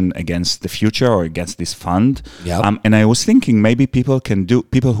donation against the future or against this fund. Yeah. And I was thinking maybe people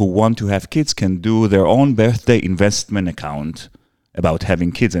who want to have kids can do their own birthday investment account about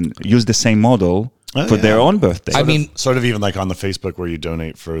having kids and use the same model for their own birthday. Sort of even like on the Facebook where you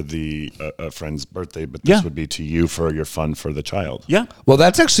donate for the a friend's birthday, but this would be to you for your fund for the child. Yeah. Well,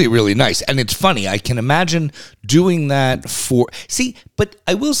 that's actually really nice. And it's funny. I can imagine doing that but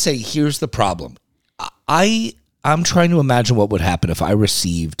I will say, here's the problem. I'm trying to imagine what would happen if I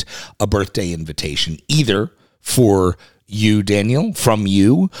received a birthday invitation, either for you, Daniel, from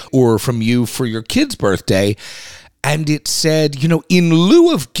you, or from you for your kid's birthday. And it said, in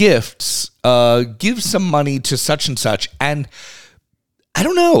lieu of gifts, give some money to such and such. And I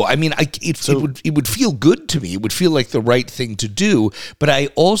don't know. I mean, it would feel good to me. It would feel like the right thing to do. But I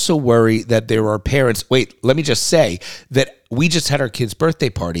also worry that there are parents. Wait, let me just say that we just had our kid's birthday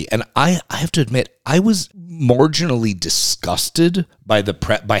party, and I have to admit, I was marginally disgusted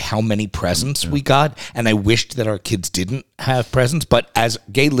by how many presents we got, and I wished that our kids didn't have presents. But as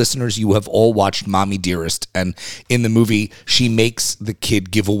gay listeners, you have all watched Mommy Dearest, and in the movie, she makes the kid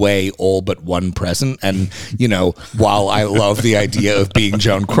give away all but one present. And while I love the idea of being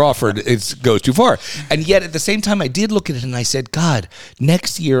Joan Crawford, it goes too far. And yet, at the same time, I did look at it and I said, God,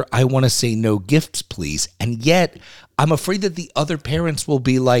 next year I want to say no gifts, please. And yet, I'm afraid that the other parents will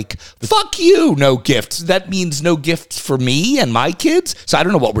be like, fuck you, no gifts. That means no gifts for me and my kids. So I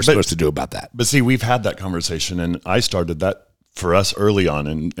don't know what we're supposed to do about that. But see, we've had that conversation, and I started that for us early on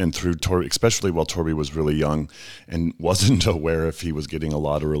and through Torby, especially while Torby was really young and wasn't aware if he was getting a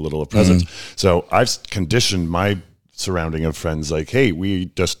lot or a little of presents. So I've conditioned my surrounding of friends like, hey, we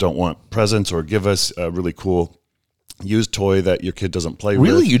just don't want presents, or give us a really cool used toy that your kid doesn't play with.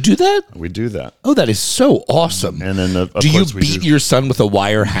 Really? You do that? We do that. Oh, that is so awesome. And then, of do you course, beat your son with a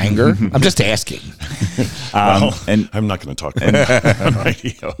wire hanger? I'm just asking. And I'm not going to talk about that on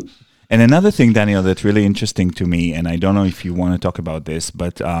radio. And another thing, Daniel, that's really interesting to me, and I don't know if you want to talk about this,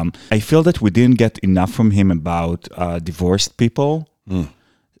 but I feel that we didn't get enough from him about divorced people.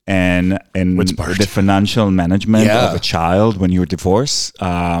 And the financial management of a child when you're divorced.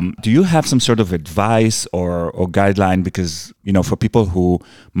 Do you have some sort of advice or guideline? Because, for people who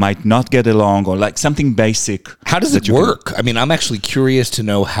might not get along or like something basic. How does it work? I mean, I'm actually curious to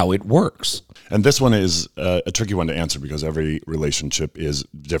know how it works. And this one is a tricky one to answer because every relationship is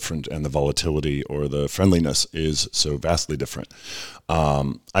different and the volatility or the friendliness is so vastly different.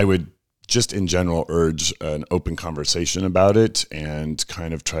 I would just in general urge an open conversation about it and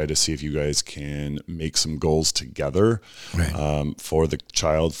kind of try to see if you guys can make some goals together for the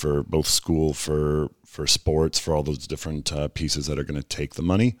child, for both school, for sports, for all those different pieces that are going to take the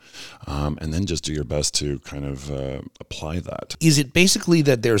money, and then just do your best to kind of apply that. Is it basically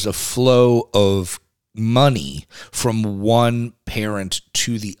that there's a flow of money from one parent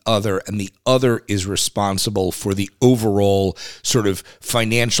to the other, and the other is responsible for the overall sort of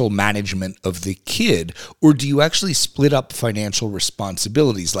financial management of the kid? Or do you actually split up financial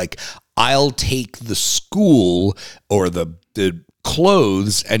responsibilities? Like, I'll take the school or the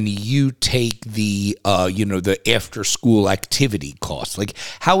clothes and you take the the after school activity costs. Like,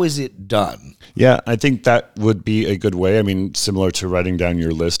 how is it done? Yeah, I think that would be a good way. I mean, similar to writing down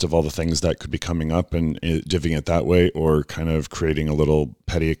your list of all the things that could be coming up and divvying it that way, or kind of creating a little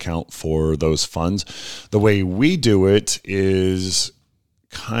petty account for those funds. The way we do it is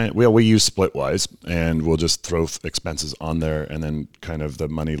we use Splitwise, and we'll just throw expenses on there, and then kind of the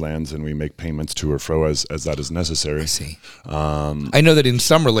money lands, and we make payments to or fro as that is necessary. I see. I know that in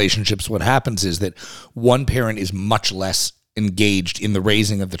some relationships, what happens is that one parent is much less engaged in the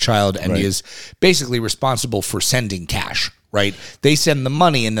raising of the child and is basically responsible for sending cash, right? They send the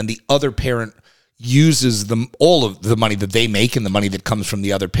money, and then the other parent uses all of the money that they make and the money that comes from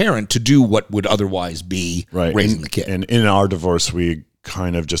the other parent to do what would otherwise be raising the kid. And in our divorce, we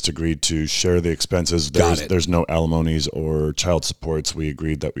kind of just agreed to share the expenses. There's no alimonies or child supports. We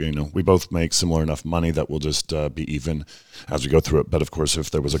agreed that we both make similar enough money that we'll just be even as we go through it. But of course,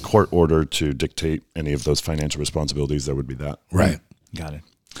 if there was a court order to dictate any of those financial responsibilities, there would be that. Right. Got it.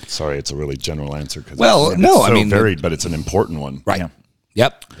 Sorry, it's a really general answer because it's varied, but it's an important one. Right. Yeah.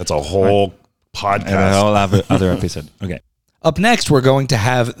 Yep. That's a whole podcast. And a whole other episode. Okay. Up next, we're going to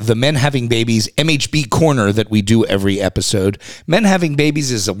have the Men Having Babies MHB Corner that we do every episode. Men Having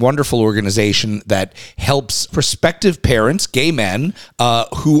Babies is a wonderful organization that helps prospective parents, gay men,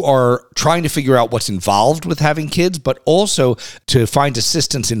 who are trying to figure out what's involved with having kids, but also to find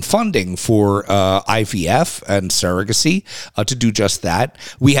assistance in funding for IVF and surrogacy to do just that.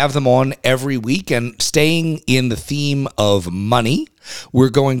 We have them on every week, and staying in the theme of money, we're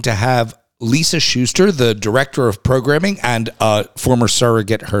going to have Lisa Schuster, the director of programming and former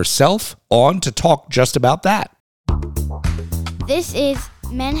surrogate herself, on to talk just about that. This is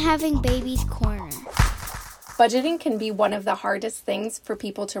Men Having Babies Corner. Budgeting can be one of the hardest things for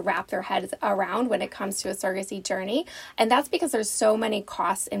people to wrap their heads around when it comes to a surrogacy journey. And that's because there's so many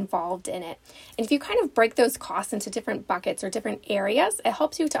costs involved in it. And if you kind of break those costs into different buckets or different areas, it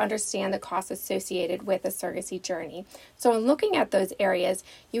helps you to understand the costs associated with a surrogacy journey. So in looking at those areas,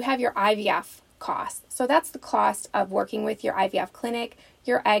 you have your IVF costs. So that's the cost of working with your IVF clinic,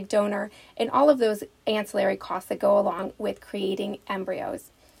 your egg donor, and all of those ancillary costs that go along with creating embryos.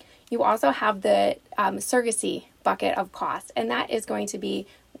 You also have the surrogacy bucket of costs, and that is going to be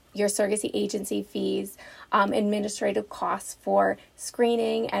your surrogacy agency fees, administrative costs for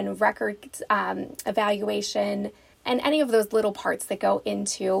screening and records evaluation, and any of those little parts that go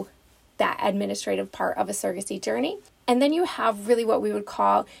into that administrative part of a surrogacy journey. And then you have really what we would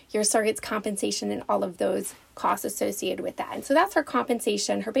call your surrogate's compensation and all of those costs associated with that. And so that's her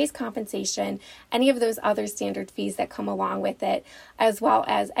compensation, her base compensation, any of those other standard fees that come along with it, as well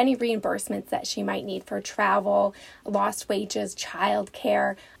as any reimbursements that she might need for travel, lost wages,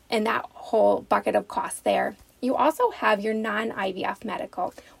 childcare, and that whole bucket of costs there. You also have your non-IVF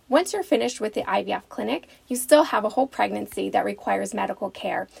medical. Once you're finished with the IVF clinic, you still have a whole pregnancy that requires medical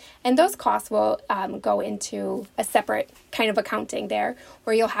care. And those costs will go into a separate kind of accounting there,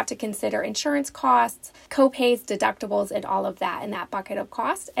 where you'll have to consider insurance costs, co-pays, deductibles, and all of that in that bucket of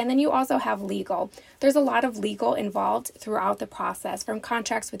costs. And then you also have legal. There's a lot of legal involved throughout the process, from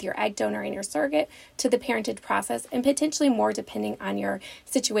contracts with your egg donor and your surrogate to the parentage process, and potentially more depending on your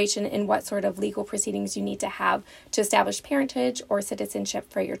situation and what sort of legal proceedings you need to have to establish parentage or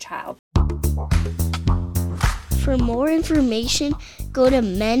citizenship for your child. For more information, go to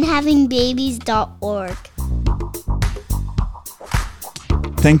menhavingbabies.org.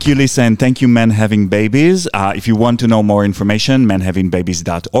 Thank you, Lisa, and thank you, Men Having Babies. If you want to know more information,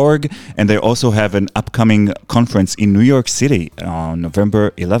 menhavingbabies.org. And they also have an upcoming conference in New York City on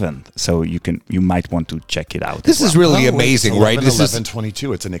November 11th. So you might want to check it out. This is really amazing, right? This This is is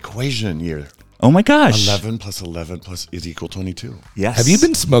 22. It's an equation year. Oh my gosh. 11 plus 11 plus is equal 22. Yes. Have you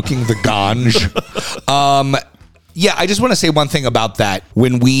been smoking the ganj? Yeah, I just want to say one thing about that.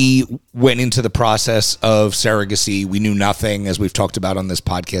 When we went into the process of surrogacy, we knew nothing, as we've talked about on this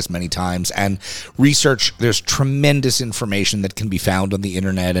podcast many times. And research, there's tremendous information that can be found on the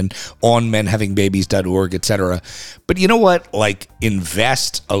internet and on menhavingbabies.org, etc. But you know what? Like,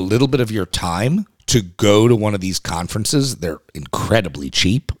 invest a little bit of your time to go to one of these conferences. They're incredibly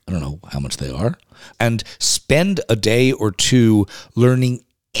cheap. I don't know how much they are. And spend a day or two learning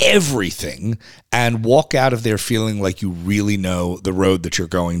everything and walk out of there feeling like you really know the road that you're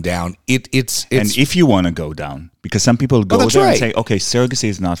going down. It's and if you want to go down, because some people go there and say, okay, surrogacy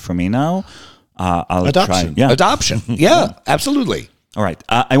is not for me now. I'll Adoption. try. Yeah. Adoption. Yeah, absolutely. All right.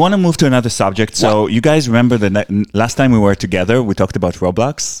 I want to move to another subject. So you guys remember last time we were together, we talked about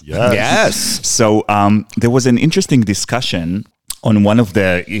Roblox? Yes. So there was an interesting discussion on one of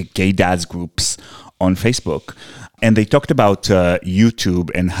the gay dads groups on Facebook. And they talked about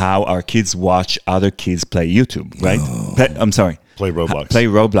YouTube and how our kids watch other kids play YouTube, right? Play Roblox. Play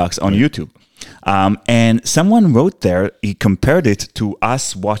Roblox on YouTube. And someone wrote there, he compared it to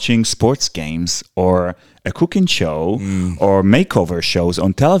us watching sports games or a cooking show or makeover shows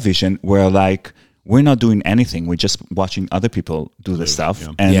on television where like, we're not doing anything. We're just watching other people do the stuff.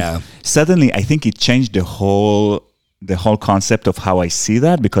 Yeah. And suddenly I think it changed the whole concept of how I see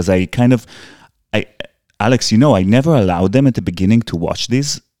that, because Alex, I never allowed them at the beginning to watch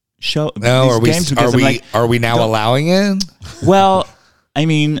these games. Are we now allowing it? Well, I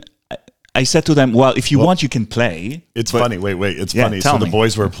mean, I said to them, well, if you want, you can play. It's funny. Wait. It's funny. So the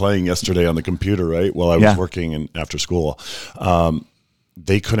boys were playing yesterday on the computer, right? While I was working after school.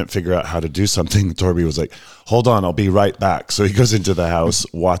 They couldn't figure out how to do something. Torby was like, hold on, I'll be right back. So he goes into the house,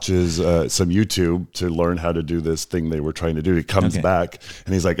 watches some YouTube to learn how to do this thing they were trying to do. He comes back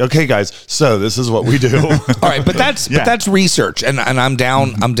and he's like, okay, guys, so this is what we do. All right, but that's research, and I'm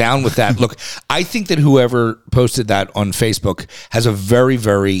down with that. Look, I think that whoever posted that on Facebook has a very,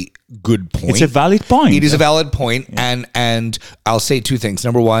 very good point. It's a valid point. It is a valid point, and I'll say two things.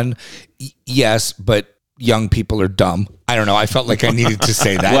 Number one, yes, but young people are dumb. I don't know. I felt like I needed to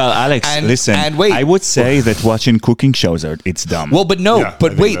say that. Well, Alex, listen. And wait, I would say that watching cooking shows it's dumb. Well, but no. Yeah,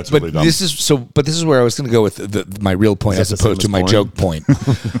 but wait. But really this is where I was going to go with my real point as opposed to my joke point.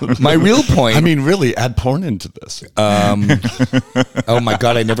 My real point. I mean, really, add porn into this. Oh my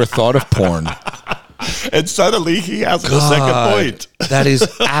God! I never thought of porn. And suddenly he has a second point. That is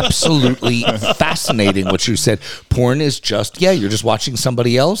absolutely fascinating what you said. Porn is just, you're just watching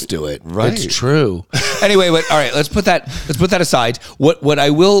somebody else do it. Right. It's true. Anyway, all right, let's put that aside. What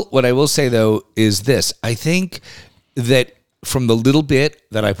I will say though is this. I think that from the little bit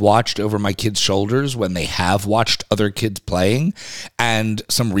that I've watched over my kids' shoulders when they have watched other kids playing, and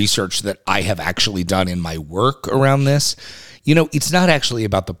some research that I have actually done in my work around this, it's not actually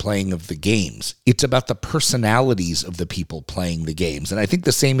about the playing of the games. It's about the personalities of the people playing the games. And I think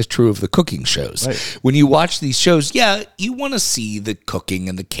the same is true of the cooking shows. Right. When you watch these shows, you want to see the cooking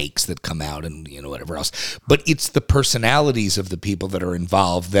and the cakes that come out and, whatever else. But it's the personalities of the people that are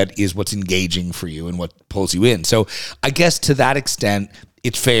involved that is what's engaging for you and what pulls you in. So I guess to that extent,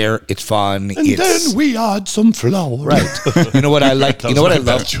 it's fair. It's fun. And then we add some flour. Right. You know what I like? You know what I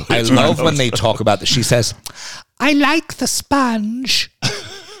love? I love when they talk about this. She says, I like the sponge.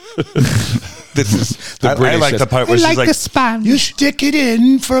 This is the British. I like the part where she's like, the sponge. You stick it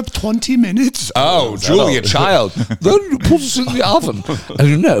in for 20 minutes. Oh, Julia Child. Then you put it in the oven.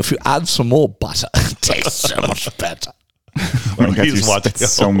 And if you add some more butter, it tastes so much better. Well, he's watching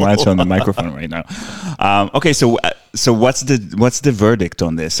so much on the microphone right now. Okay, so what's the verdict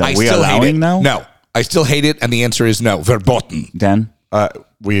on this? Are we allowing now? No, I still hate it, and the answer is no. Verboten. Dan? I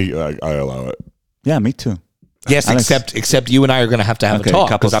allow it. Yeah, me too. Yes, Alex. except you and I are going to have a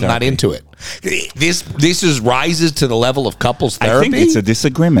talk because I'm not into it. This rises to the level of couples therapy. I think it's a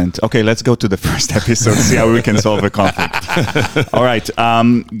disagreement. Okay, let's go to the first episode, see how we can solve a conflict. All right.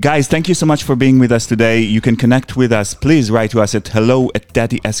 Guys, thank you so much for being with us today. You can connect with us. Please write to us at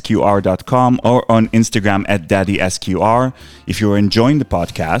hello@daddysqr.com or on Instagram @daddysqr. If you're enjoying the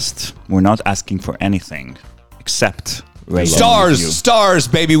podcast, we're not asking for anything except stars,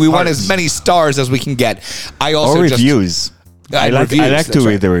 baby. We want as many stars as we can get. I also or reviews. I like to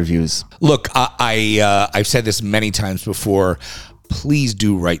read the reviews. Look, I've said this many times before. please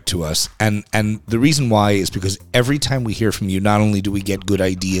do write to us. And the reason why is because every time we hear from you, not only do we get good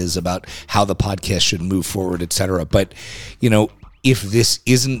ideas about how the podcast should move forward, etc., but, if this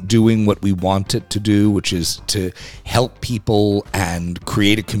isn't doing what we want it to do, which is to help people and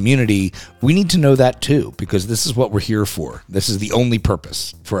create a community, we need to know that too, because this is what we're here for. This is the only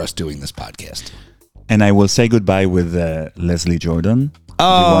purpose for us doing this podcast. And I will say goodbye with Leslie Jordan. Do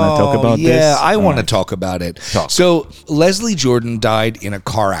you want to talk about this? Yeah, I want to talk about it. So Leslie Jordan died in a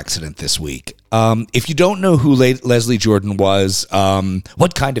car accident this week. If you don't know who Leslie Jordan was,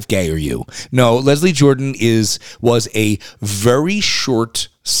 what kind of gay are you? No, Leslie Jordan was a very short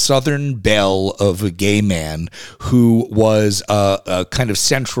Southern belle of a gay man who was a kind of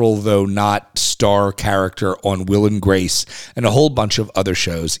central, though not star character on Will and Grace and a whole bunch of other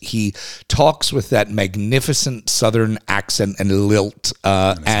shows. He talks with that magnificent Southern accent and lilt,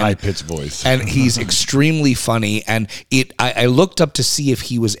 and high-pitched voice, and he's extremely funny. And I looked up to see if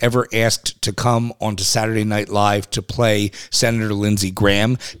he was ever asked to come onto Saturday Night Live to play Senator Lindsey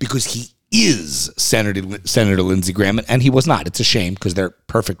Graham, because he is Senator Lindsey Graham, and he was not. It's a shame because they're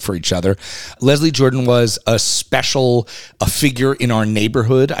perfect for each other. Leslie Jordan was a figure in our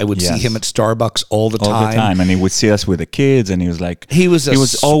neighborhood. I would see him at Starbucks all the time, and he would see us with the kids, and he was like, he was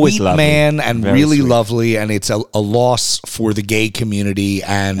always sweet lovely. Man and Very really sweet. lovely, and it's a loss for the gay community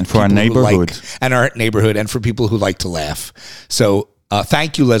and for our neighborhood, and for people who like to laugh. So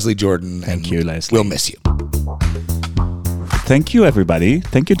thank you, Leslie Jordan. Thank you, Leslie. We'll miss you. Thank you, everybody.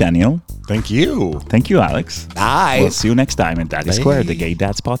 Thank you, Daniel. Thank you. Thank you, Alex. Bye. We'll see you next time in Daddy Square, the Gay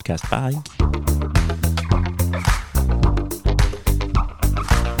Dads podcast. Bye.